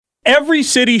Every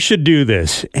city should do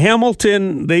this.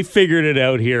 Hamilton, they figured it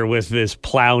out here with this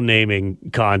plow naming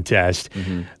contest.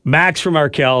 Mm-hmm. Max from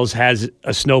Arkells has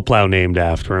a snowplow named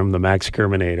after him, the Max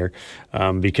Kerminator,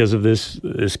 because of this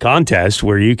contest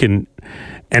where you can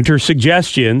enter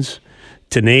suggestions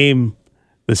to name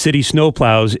the city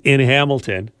snowplows in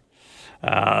Hamilton.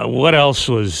 What else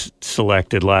was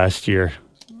selected last year?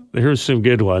 Here's some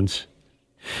good ones.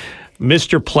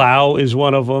 Mr. Plow is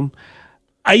one of them.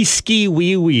 Ice Ski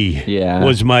Wee Wee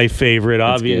was my favorite.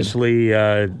 That's obviously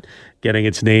getting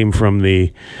its name from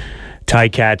the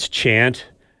Ticats chant.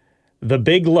 The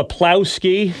Big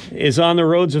Laplowski is on the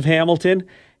roads of Hamilton.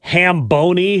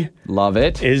 Hamboni. Love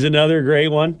it. Is another great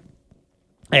one.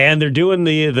 And they're doing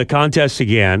the contest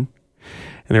again.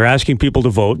 And they're asking people to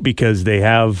vote because they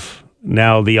have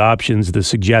now the options, the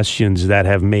suggestions that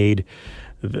have made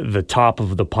the top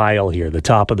of the pile here, the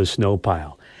top of the snow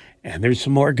pile. And there's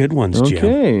some more good ones, Jim.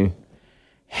 Okay.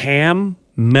 Ham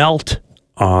melt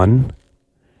on.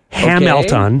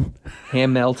 Hamilton.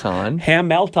 Hamilton.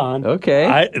 Hamilton.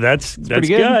 Okay. That's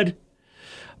good.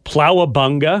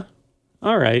 Plowabunga.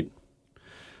 All right.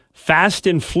 Fast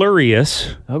and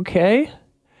Furious. Okay.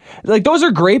 Like, those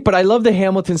are great, but I love the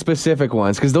Hamilton specific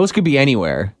ones because those could be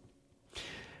anywhere.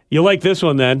 You like this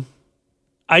one then?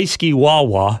 Ice Ski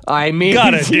Wawa. I mean,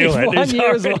 gotta do it.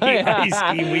 There's already Ice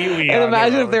Ski Wee Wee. And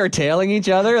imagine if they were tailing each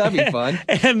other. That'd be fun.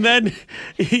 And then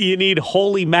you need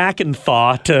Holy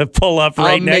Mackenthaw to pull up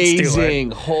right next to it.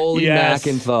 Amazing. Holy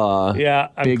Mackenthaw. Yeah,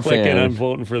 I'm Big clicking. fan. I'm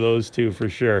voting for those two for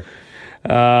sure.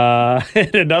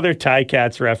 Another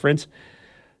Ticats reference.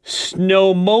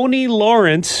 Snowmoni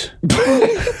Lawrence.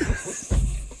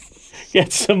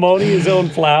 Get Simone his own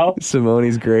plow.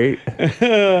 Simone's great.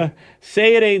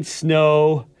 Say It Ain't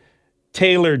Snow.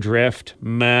 Taylor Drift.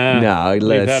 Man. No,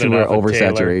 we're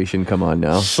oversaturation. Come on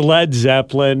now. Sled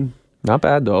Zeppelin. Not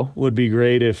bad, though. Would be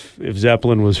great if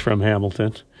Zeppelin was from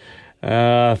Hamilton.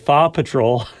 Thaw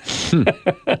Patrol.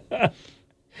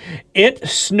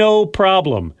 It's no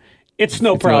problem. It's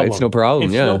no problem. It's no problem,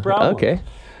 It's yeah. no problem. Okay.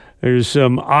 There's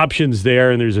some options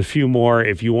there, and there's a few more.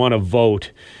 If you want to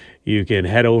vote, you can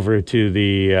head over to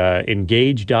the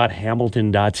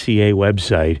engage.hamilton.ca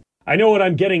website. I know what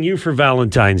I'm getting you for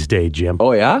Valentine's Day, Jim.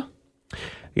 Oh, yeah? I'm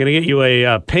going to get you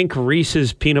a pink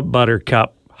Reese's peanut butter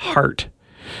cup heart.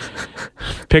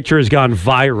 Picture has gone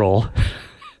viral,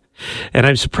 and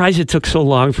I'm surprised it took so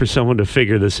long for someone to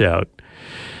figure this out.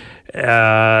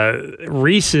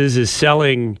 Reese's is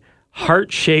selling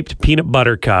heart-shaped peanut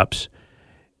butter cups,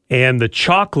 and the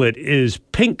chocolate is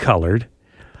pink-colored.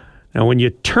 Now, when you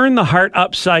turn the heart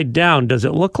upside down, does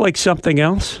it look like something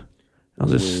else? I'll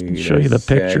just show you the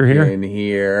picture here. In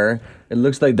here, it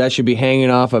looks like that should be hanging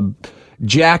off a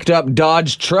jacked-up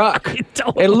Dodge truck.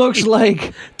 It looks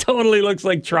like... Totally looks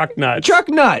like truck nuts. Truck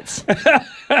nuts! I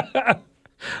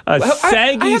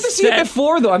have to see it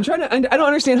before, though. I don't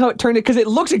understand how it turned it, because it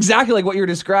looks exactly like what you're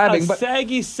describing. A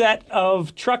saggy set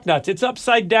of truck nuts. It's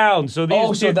upside down, so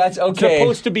that's okay. It's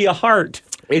supposed to be a heart.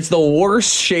 It's the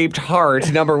worst shaped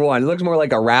heart, number one. It looks more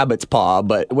like a rabbit's paw,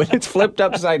 but when it's flipped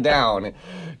upside down,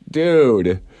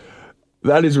 dude,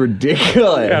 that is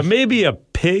ridiculous. Yeah, maybe a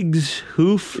pig's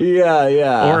hoof.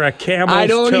 Yeah. Or a camel's toe. I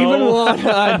don't even want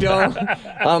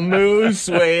a moose,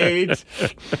 wait.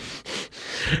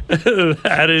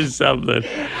 That is something.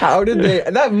 How did they?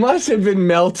 That must have been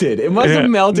melted. It must have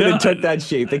melted and took that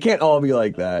shape. They can't all be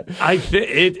like that.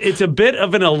 It's a bit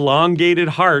of an elongated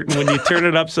heart, and when you turn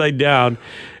it upside down,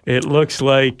 it looks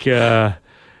like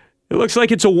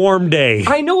it's a warm day.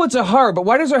 I know it's a heart, but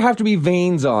why does there have to be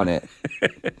veins on it?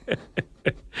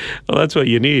 Well, that's what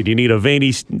you need. You need a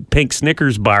veiny pink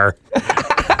Snickers bar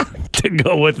to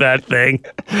go with that thing.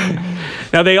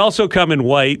 Now, they also come in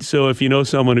white, so if you know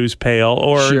someone who's pale,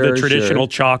 or the traditional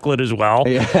chocolate as well,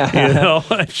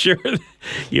 I'm sure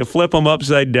you flip them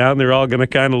upside down, they're all going to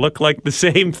kind of look like the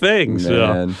same thing.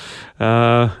 Man.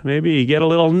 So maybe you get a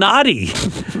little naughty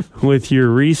with your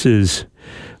Reese's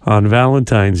on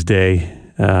Valentine's Day.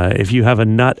 If you have a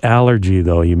nut allergy,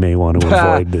 though, you may want to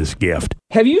avoid this gift.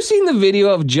 Have you seen the video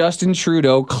of Justin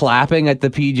Trudeau clapping at the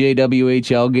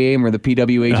PJWHL game or the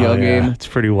PWHL game? It's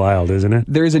pretty wild, isn't it?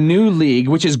 There's a new league,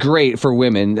 which is great for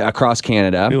women across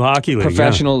Canada. New hockey league.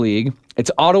 Professional league.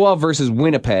 It's Ottawa versus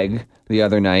Winnipeg the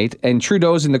other night, and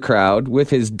Trudeau's in the crowd with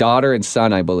his daughter and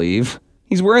son, I believe.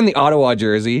 He's wearing the Ottawa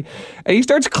jersey, and he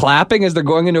starts clapping as they're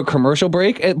going into a commercial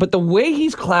break. But the way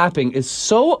he's clapping is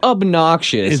so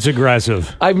obnoxious. It's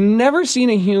aggressive. I've never seen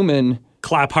a human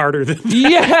clap harder than that.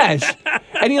 Yes.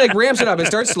 And he like ramps it up. It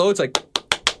starts slow. It's like...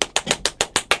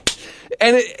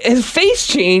 And his face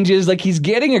changes, like he's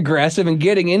getting aggressive and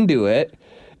getting into it.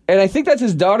 And I think that's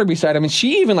his daughter beside him. And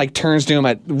she even like turns to him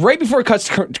right before it cuts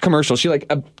to commercial. She like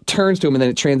turns to him and then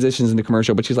it transitions into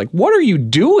commercial. But she's like, "What are you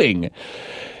doing?"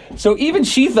 So even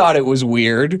she thought it was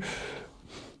weird.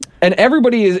 And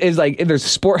everybody is like, there's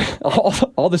sport.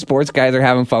 All the sports guys are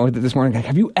having fun with it this morning. Like,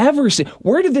 have you ever seen?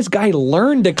 Where did this guy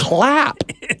learn to clap?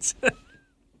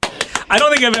 I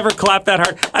don't think I've ever clapped that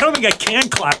hard. I don't think I can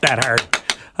clap that hard.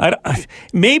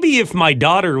 Maybe if my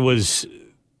daughter was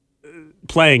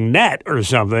playing net or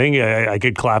something, I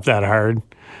could clap that hard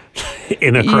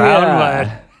in a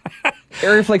crowd. But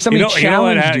or if like somebody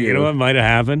challenged you. You know what might have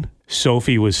happened?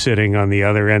 Sophie was sitting on the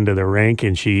other end of the rink,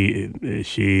 and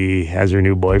she has her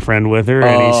new boyfriend with her,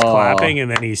 and he's clapping,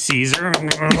 and then he sees her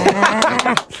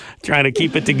trying to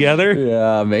keep it together.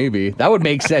 Yeah, maybe. That would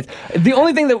make sense. The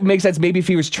only thing that would make sense, maybe if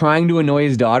he was trying to annoy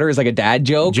his daughter, is like a dad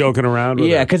joke. Joking around with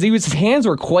her. Yeah, because his hands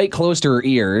were quite close to her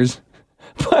ears.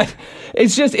 But it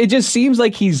just seems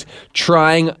like he's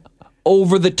trying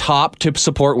over the top to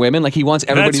support women. Like he wants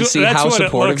everybody to see how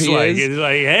supportive he is. It's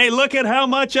like, hey, look at how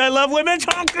much I love women's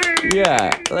hockey. Yeah,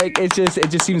 like it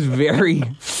just seems very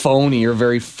phony or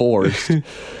very forced.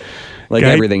 Like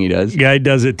everything he does. Guy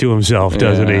does it to himself,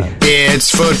 doesn't he? It's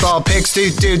football picks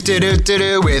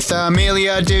with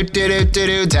Amelia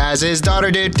Taz's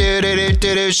daughter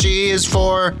she is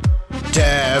 4.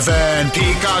 Devin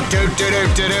Peacock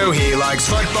he likes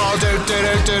football head to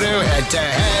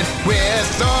head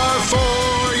with the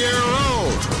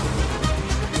 4-year-old.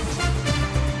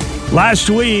 Last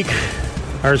week,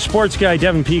 our sports guy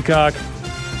Devin Peacock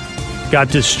got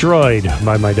destroyed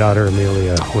by my daughter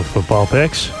Amelia with football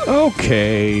picks.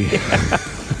 Okay.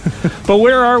 But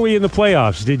where are we in the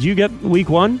playoffs? Did you get week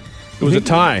 1? It was a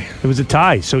tie. It was a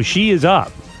tie, so she is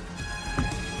up.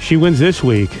 She wins this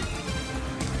week.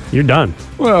 You're done.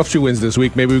 Well, if she wins this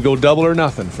week, maybe we go double or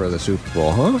nothing for the Super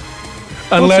Bowl, huh?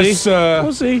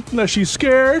 We'll see. Unless she's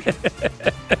scared.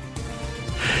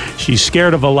 She's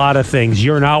scared of a lot of things.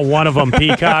 You're not one of them,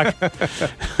 Peacock.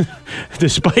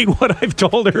 Despite what I've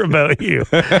told her about you.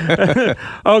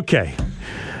 Okay.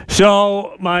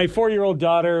 So my 4-year-old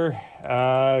daughter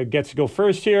gets to go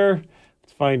first here.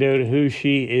 Let's find out who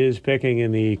she is picking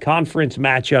in the conference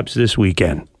matchups this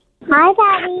weekend. Hi,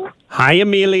 Daddy. Hi,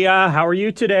 Amelia. How are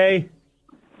you today?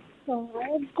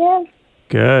 Good.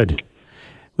 Good.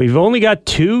 We've only got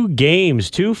 2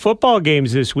 football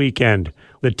games this weekend.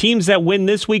 The teams that win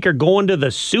this week are going to the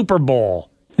Super Bowl.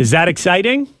 Is that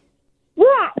exciting?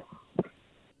 Yeah.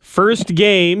 First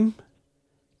game,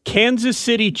 Kansas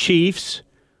City Chiefs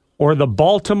or the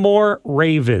Baltimore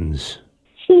Ravens?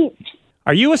 Chiefs.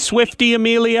 Are you a Swiftie,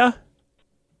 Amelia?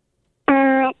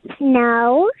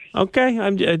 No. Okay,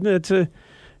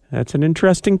 that's an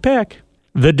interesting pick.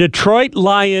 The Detroit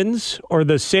Lions or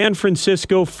the San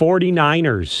Francisco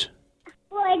 49ers?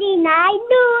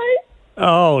 49ers.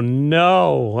 Oh,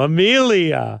 no.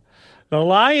 Amelia, the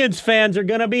Lions fans are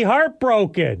going to be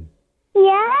heartbroken.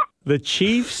 Yeah. The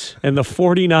Chiefs and the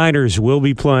 49ers will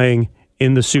be playing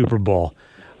in the Super Bowl.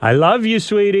 I love you,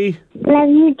 sweetie. Love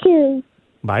you too.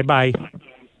 Bye-bye.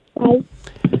 Bye.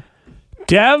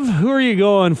 Dev, who are you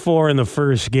going for in the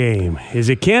first game? Is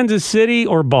it Kansas City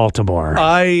or Baltimore?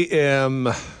 I am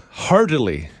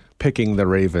heartily picking the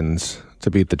Ravens to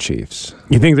beat the Chiefs.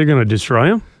 You think they're going to destroy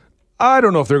them? I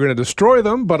don't know if they're going to destroy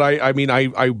them, but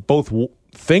I both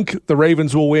think the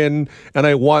Ravens will win, and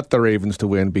I want the Ravens to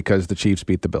win because the Chiefs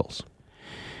beat the Bills.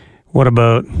 What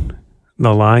about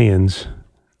the Lions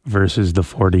versus the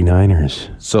 49ers?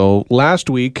 So last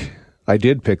week, I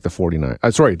did pick the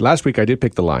 49ers. Last week I did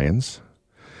pick the Lions.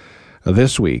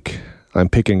 This week, I'm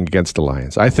picking against the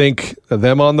Lions. I think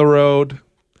them on the road,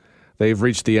 they've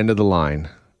reached the end of the line.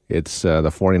 It's the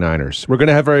 49ers. We're going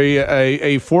to have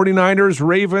a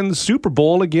 49ers-Ravens Super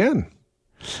Bowl again.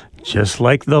 Just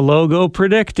like the logo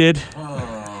predicted.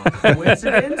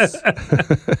 Coincidence?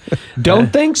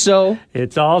 Don't think so.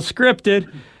 It's all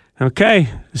scripted. Okay,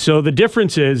 so the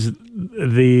difference is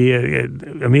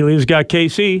Amelia's got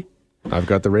KC. I've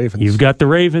got the Ravens. You've got the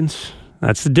Ravens.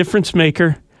 That's the difference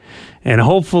maker. And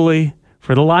hopefully,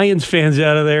 for the Lions fans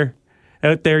out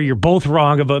there, you're both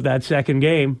wrong about that second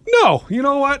game. No, you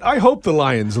know what? I hope the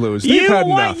Lions lose. They've had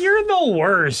enough. You're the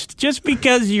worst. Just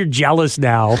because you're jealous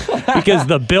now, because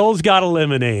the Bills got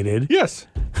eliminated. Yes.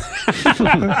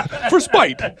 For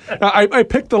spite. I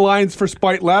picked the Lions for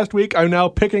spite last week. I'm now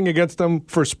picking against them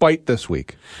for spite this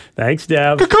week. Thanks,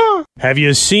 Dev. Caw-caw. Have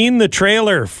you seen the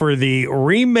trailer for the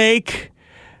remake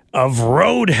of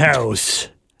Roadhouse?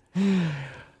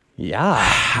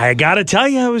 Yeah. I got to tell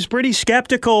you, I was pretty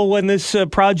skeptical when this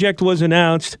project was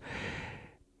announced.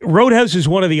 Roadhouse is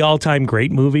one of the all-time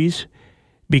great movies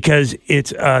because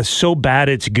it's so bad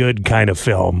it's good kind of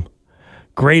film.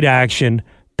 great action.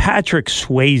 Patrick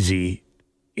Swayze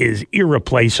is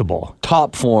irreplaceable.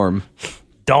 Top form.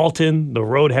 Dalton, the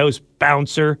Roadhouse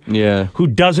bouncer, Yeah. who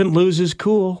doesn't lose his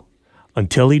cool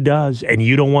until he does, and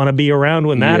you don't want to be around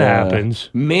when that Yeah. happens.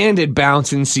 Man, did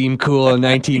bouncing seem cool in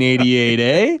 1988,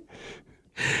 eh?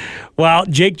 Well,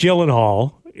 Jake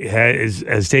Gyllenhaal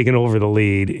has taken over the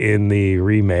lead in the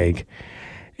remake,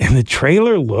 and the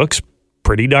trailer looks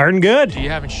pretty darn good. Do you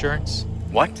have insurance?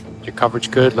 What? Your coverage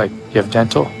good? Like, you have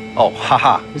dental? Oh,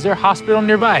 haha. Is there a hospital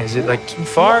nearby? Is it like too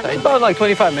far? About like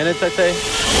 25 minutes, I'd say.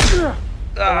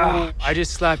 I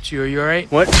just slapped you. Are you all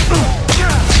right? What?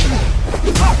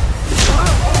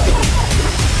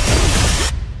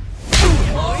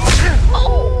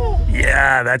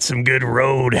 Yeah, that's some good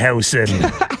roadhousing.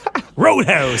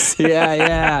 Roadhouse.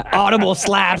 Yeah. Audible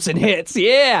slaps and hits.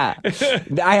 Yeah.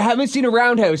 I haven't seen a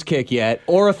roundhouse kick yet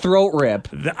or a throat rip.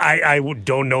 I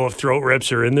don't know if throat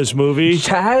rips are in this movie.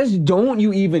 Chaz, don't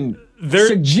you even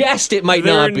suggest it might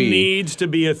There not be. needs to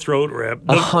be a throat rip.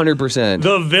 100%.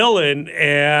 The villain,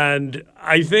 and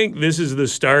I think this is the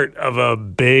start of a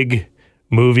big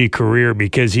movie career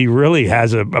because he really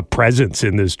has a presence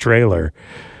in this trailer.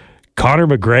 Conor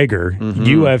McGregor,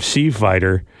 UFC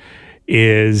fighter,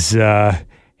 is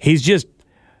he's just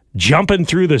jumping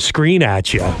through the screen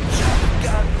at you.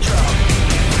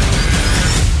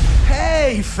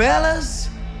 Hey, fellas.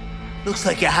 Looks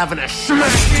like you're having a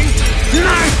smashing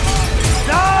night.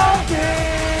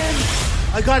 Dalton!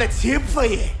 I got a tip for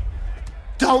you.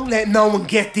 Don't let no one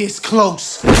get this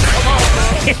close.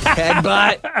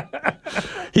 Headbutt.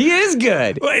 He is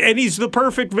good. And he's the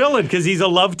perfect villain because he's a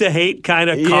love-to-hate kind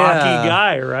of cocky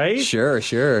guy, right? Sure.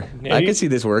 I can see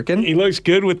this working. He looks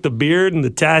good with the beard and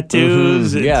the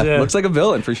tattoos. Yeah, looks like a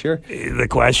villain for sure. The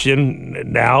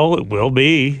question now will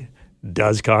be,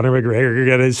 does Conor McGregor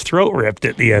get his throat ripped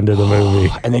at the end of the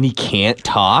movie? And then he can't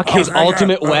talk? His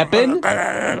ultimate weapon?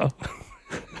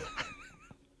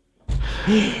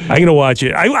 I'm going to watch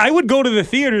it. I would go to the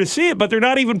theater to see it, but they're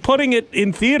not even putting it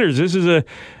in theaters. This is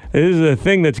a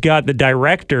thing that's got the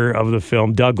director of the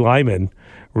film, Doug Liman,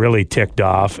 really ticked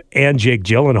off, and Jake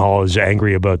Gyllenhaal is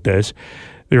angry about this.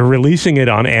 They're releasing it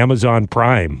on Amazon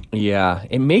Prime. Yeah,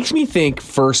 it makes me think,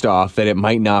 first off, that it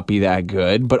might not be that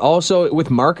good, but also with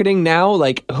marketing now,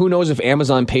 like, who knows if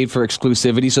Amazon paid for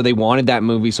exclusivity, so they wanted that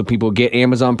movie so people get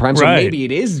Amazon Prime, so Right. maybe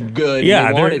it is good, Yeah,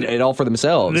 and they wanted it all for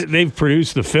themselves. They've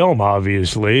produced the film,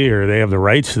 obviously, or they have the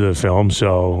rights to the film,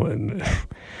 so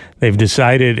they've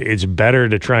decided it's better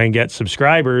to try and get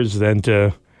subscribers than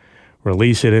to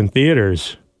release it in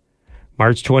theaters.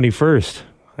 March 21st.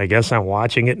 I guess I'm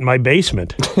watching it in my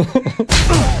basement.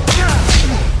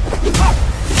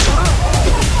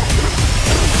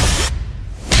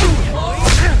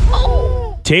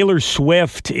 Taylor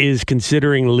Swift is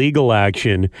considering legal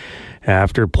action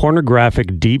after pornographic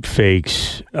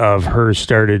deepfakes of her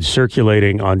started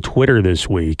circulating on Twitter this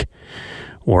week,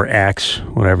 or X,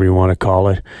 whatever you want to call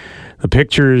it. The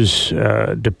pictures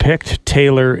depict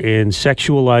Taylor in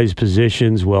sexualized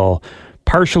positions while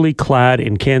partially clad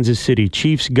in Kansas City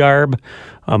Chiefs garb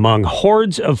among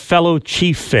hordes of fellow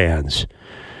Chief fans.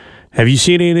 Have you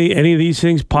seen any of these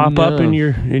things pop up in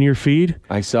your feed?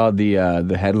 I saw the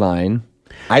headline.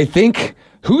 I think,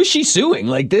 who is she suing?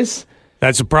 Like this?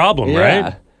 That's a problem,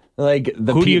 right? Like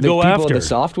Who do you the go people, after? the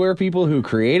software people who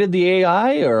created the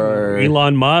AI, or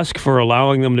Elon Musk for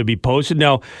allowing them to be posted.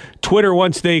 Now, Twitter,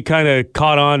 once they kind of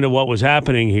caught on to what was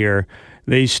happening here,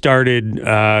 they started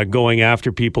going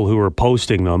after people who were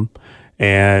posting them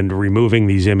and removing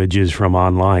these images from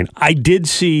online. I did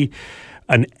see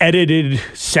an edited,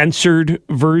 censored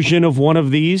version of one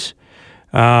of these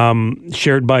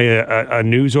shared by a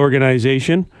news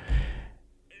organization.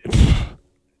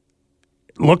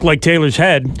 Looked like Taylor's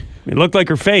head. It looked like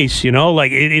her face, you know?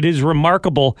 Like, it is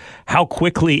remarkable how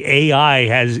quickly AI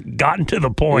has gotten to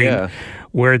the point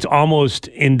where it's almost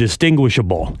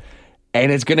indistinguishable.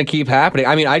 and it's going to keep happening.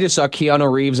 I mean, I just saw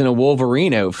Keanu Reeves in a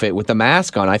Wolverine outfit with the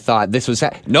mask on. I thought this was...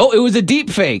 No, it was a deep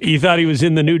fake. You thought he was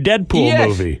in the new Deadpool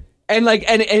movie. And like,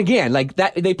 and again, like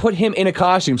that, they put him in a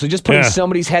costume. So just putting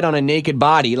somebody's head on a naked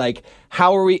body, like,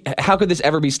 how could this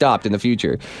ever be stopped in the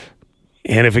future?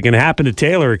 And if it can happen to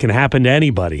Taylor, it can happen to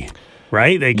anybody,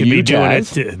 right? They could be doing it.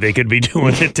 They could be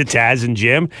doing it to Taz and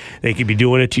Jim. They could be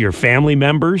doing it to your family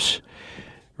members,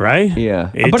 right?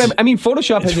 Yeah, but I mean,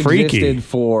 Photoshop has freaky. existed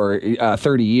for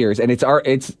 30 years, and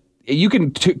it's you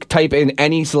can type in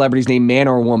any celebrity's name, man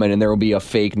or woman, and there will be a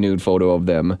fake nude photo of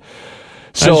them.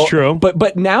 So, that's true.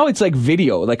 But now it's like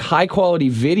video, like high quality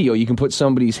video. You can put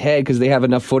somebody's head because they have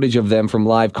enough footage of them from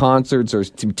live concerts or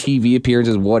TV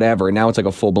appearances, whatever. And now it's like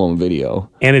a full blown video.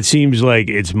 And it seems like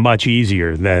it's much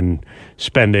easier than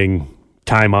spending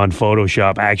time on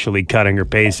Photoshop actually cutting or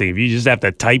pasting. If you just have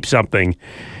to type something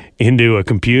into a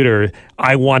computer,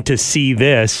 I want to see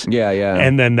this. Yeah.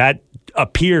 And then that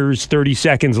appears 30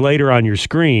 seconds later on your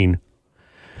screen.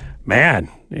 Man,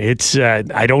 it's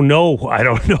I don't know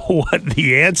what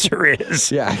the answer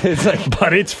is. Yeah, it's like,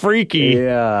 but it's freaky.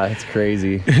 yeah, it's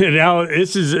crazy. Now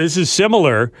this is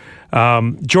similar.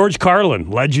 George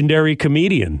Carlin, legendary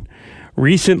comedian.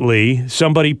 Recently,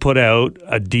 somebody put out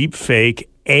a deep fake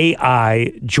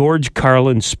AI George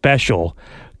Carlin special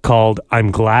called "I'm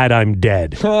Glad I'm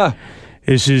Dead."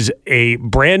 This is a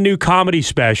brand new comedy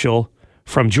special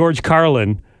from George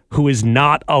Carlin, who is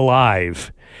not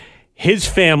alive. His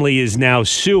family is now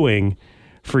suing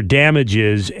for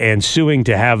damages and suing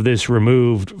to have this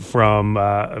removed from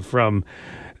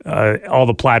all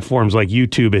the platforms like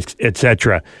YouTube,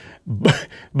 etc.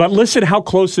 But listen how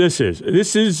close this is.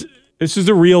 This is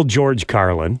the real George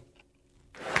Carlin.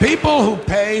 People who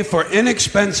pay for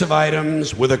inexpensive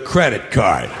items with a credit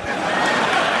card.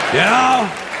 You know,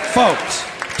 folks,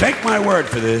 take my word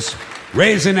for this.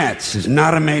 Raisinets is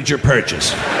not a major purchase.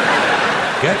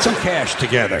 Get some cash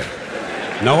together.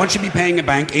 No one should be paying a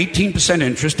bank 18%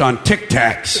 interest on Tic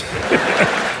Tacs.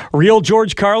 Real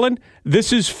George Carlin?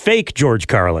 This is fake George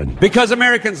Carlin. Because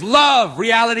Americans love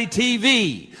reality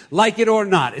TV. Like it or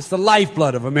not, it's the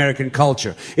lifeblood of American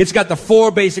culture. It's got the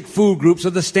 4 basic food groups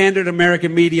of the standard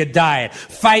American media diet.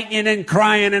 Fighting and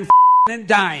crying and and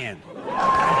dying.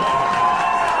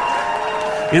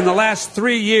 In the last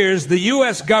 3 years, the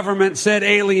U.S. government said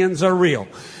aliens are real.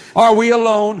 Are we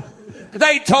alone?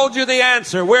 They told you the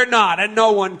answer. We're not, and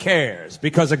no one cares.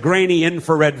 Because a grainy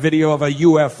infrared video of a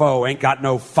UFO ain't got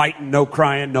no fighting, no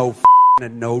crying, no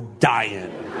and no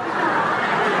dying.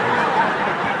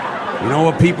 You know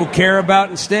what people care about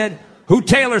instead? Who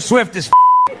Taylor Swift is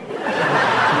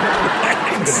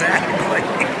Exactly.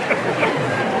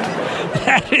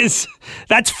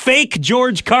 That's fake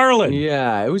George Carlin.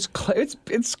 Yeah,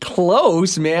 it's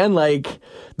close, man. Like,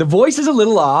 the voice is a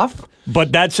little off.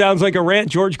 But that sounds like a rant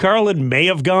George Carlin may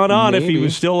have gone on if he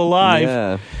was still alive.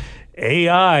 Yeah.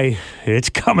 AI, it's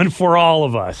coming for all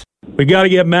of us. We got to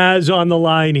get Maz on the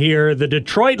line here. The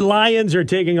Detroit Lions are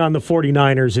taking on the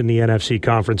 49ers in the NFC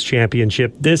Conference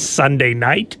Championship this Sunday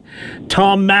night.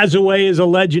 Tom Mazaway is a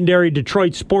legendary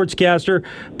Detroit sportscaster,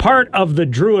 part of the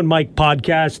Drew and Mike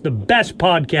podcast, the best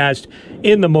podcast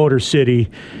in the Motor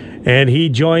City. And he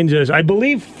joins us, I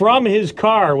believe, from his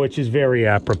car, which is very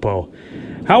apropos.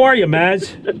 How are you,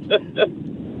 Maz?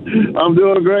 I'm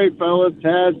doing great, fellas.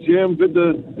 Taz, Jim, good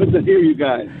to hear you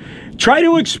guys. Try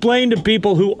to explain to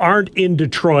people who aren't in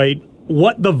Detroit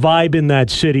what the vibe in that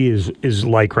city is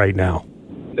like right now.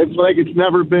 It's like it's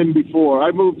never been before.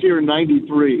 I moved here in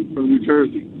 '93 from New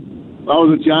Jersey. I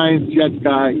was a Giants, Jets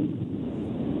guy.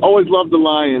 Always loved the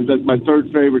Lions as my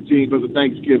third favorite team because of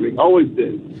Thanksgiving. Always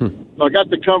did. So I got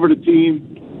to cover the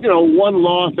team. You know, one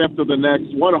loss after the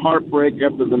next, one heartbreak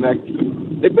after the next.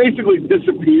 They basically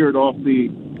disappeared off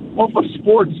of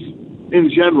sports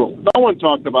in general. No one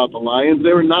talked about the Lions.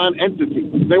 They were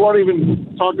non-entities. They weren't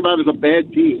even talked about as a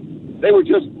bad team. They were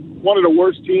just one of the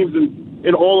worst teams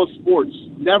in all of sports,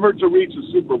 never to reach a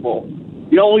Super Bowl.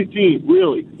 The only team,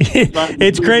 really.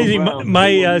 It's crazy.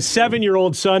 My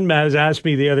 7-year-old son, Maz, asked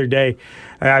me the other day,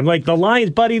 I'm like, the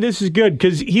Lions, buddy, this is good,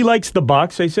 because he likes the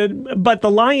Bucks. I said, but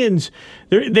the Lions,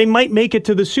 they might make it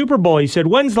to the Super Bowl. He said,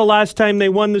 when's the last time they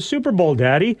won the Super Bowl,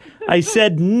 Daddy? I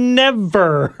said,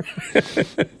 never.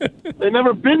 They've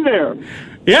never been there.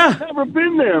 Yeah. Never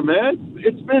been there, man.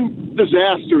 It's been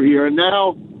disaster here, and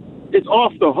now it's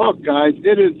off the hook, guys.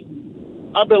 It is.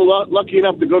 I've been lucky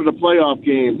enough to go to the playoff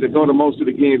games and go to most of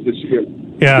the games this year.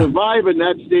 Yeah. The vibe in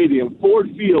that stadium,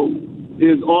 Ford Field,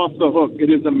 is off the hook. It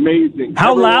is amazing.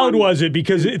 How loud was it?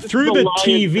 Because through the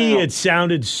TV, it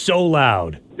sounded so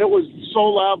loud. It was so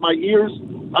loud.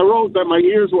 I wrote that my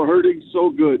ears were hurting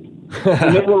so good.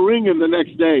 And they were ringing the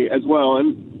next day as well.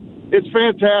 And it's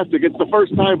fantastic. It's the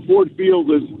first time Ford Field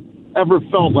has ever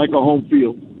felt like a home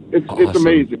field. It's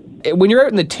amazing. When you're out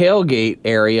in the tailgate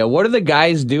area, what are the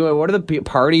guys doing? What are the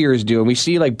partiers doing? We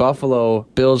see like Buffalo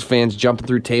Bills fans jumping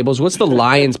through tables. What's the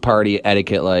Lions party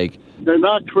etiquette like? They're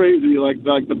not crazy like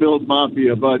the Bills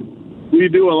Mafia, but we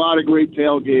do a lot of great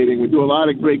tailgating. We do a lot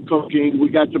of great cooking. We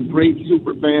got some great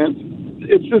super fans.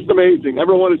 It's just amazing.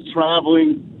 Everyone is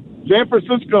traveling. San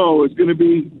Francisco is going to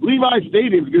be, Levi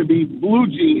Stadium is going to be blue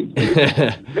jeans.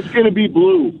 It's going to be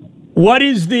blue.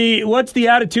 What's the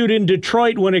attitude in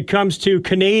Detroit when it comes to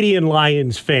Canadian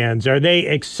Lions fans? Are they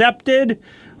accepted?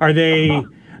 Are they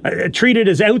treated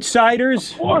as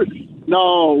outsiders? Of course.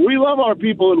 No, we love our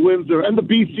people in Windsor and the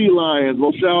BC Lions.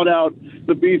 We'll shout out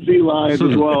the BC Lions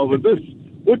as well. But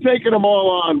we're taking them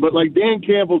all on. But like Dan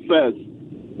Campbell says,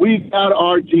 we got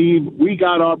our team. We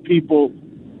got our people.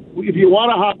 If you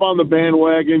want to hop on the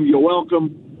bandwagon, you're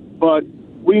welcome. But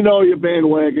we know you're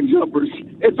bandwagon jumpers.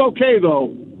 It's okay,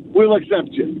 though. We'll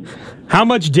accept you. How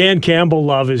much Dan Campbell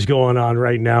love is going on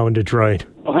right now in Detroit?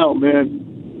 Oh, hell,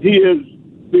 man. He is.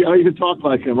 I even talk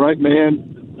like him, right, man?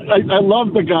 I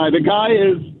love the guy. The guy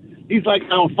he's like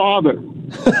our father.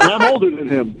 And I'm older than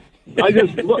him. I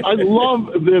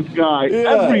love this guy.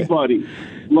 Yeah. Everybody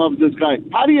loves this guy.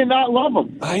 How do you not love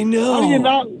him? I know. How do you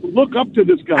not look up to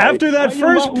this guy? After that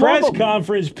first press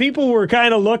conference, people were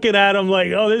kind of looking at him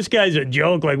like, oh, this guy's a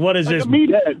joke. Like, what is like this? A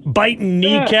meathead. Biting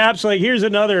kneecaps? Like, here's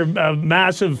another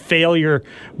massive failure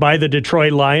by the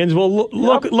Detroit Lions. Well,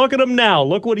 look at him now.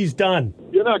 Look what he's done.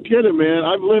 You're not kidding, man.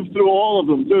 I've lived through all of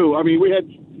them, too. I mean, we had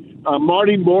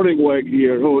Marty Morningweg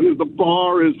here, who the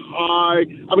bar is high.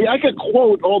 I mean, I could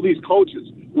quote all these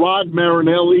coaches. Rod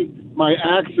Marinelli, my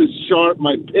axe is sharp,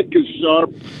 my pick is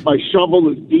sharp, my shovel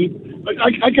is deep.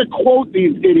 I could quote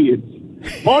these idiots.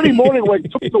 Marty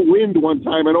Morningweg took the wind one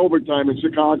time in overtime in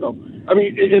Chicago. I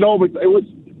mean,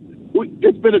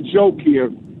 it's been a joke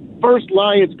here. First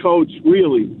Lions coach,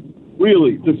 really,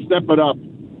 to step it up.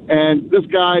 And the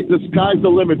sky's the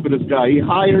limit for this guy. He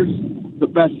hires the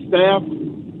best staff.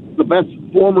 The best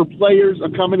former players are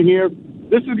coming here.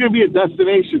 This is going to be a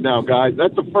destination now, guys.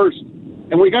 That's the first.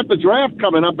 And we got the draft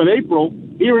coming up in April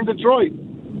here in Detroit.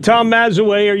 Tom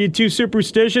Mazaway, are you too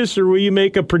superstitious, or will you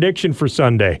make a prediction for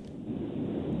Sunday?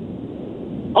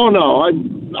 Oh, no.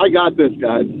 I got this,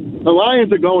 guys. The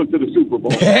Lions are going to the Super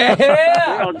Bowl. Yeah. They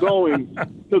are going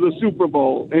to the Super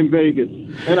Bowl in Vegas.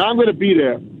 And I'm going to be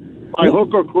there by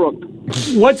hook or crook.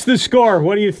 What's the score?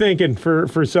 What are you thinking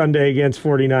for Sunday against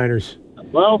 49ers?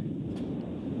 Well,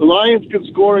 the Lions can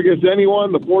score against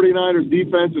anyone. The 49ers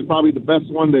defense is probably the best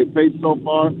one they've faced so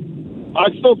far. I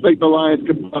still think the Lions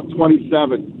can put up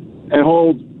 27 and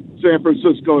hold San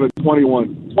Francisco to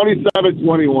 21.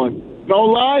 27-21. Go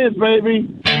Lions, baby.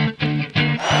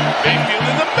 Mayfield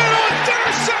in the middle,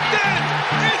 intercepted!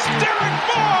 It's Derek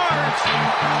Barnes!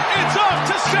 It's off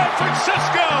to San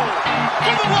Francisco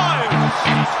for the Lions!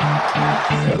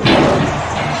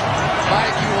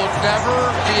 Mike, you will never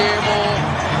be able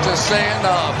to say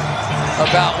enough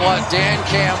about what Dan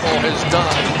Campbell has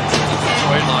done to the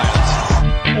Detroit Lions.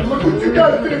 And look what you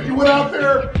guys did. You went out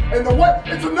there and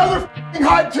it's another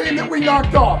hot team that we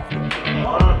knocked off.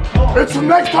 It's the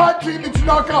next hot team that you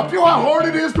knock off. Do you know how hard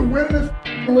it is to win in this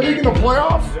league in the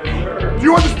playoffs? Do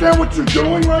you understand what you're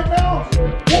doing right now?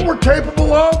 What we're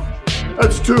capable of?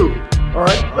 That's 2. All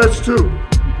right, that's 2.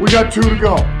 We got 2 to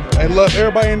go. Hey, look,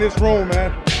 everybody in this room,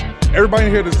 man. Everybody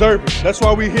in here deserves it. That's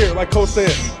why we here, like Coach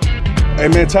said. Hey,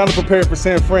 man, time to prepare for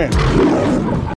San Fran.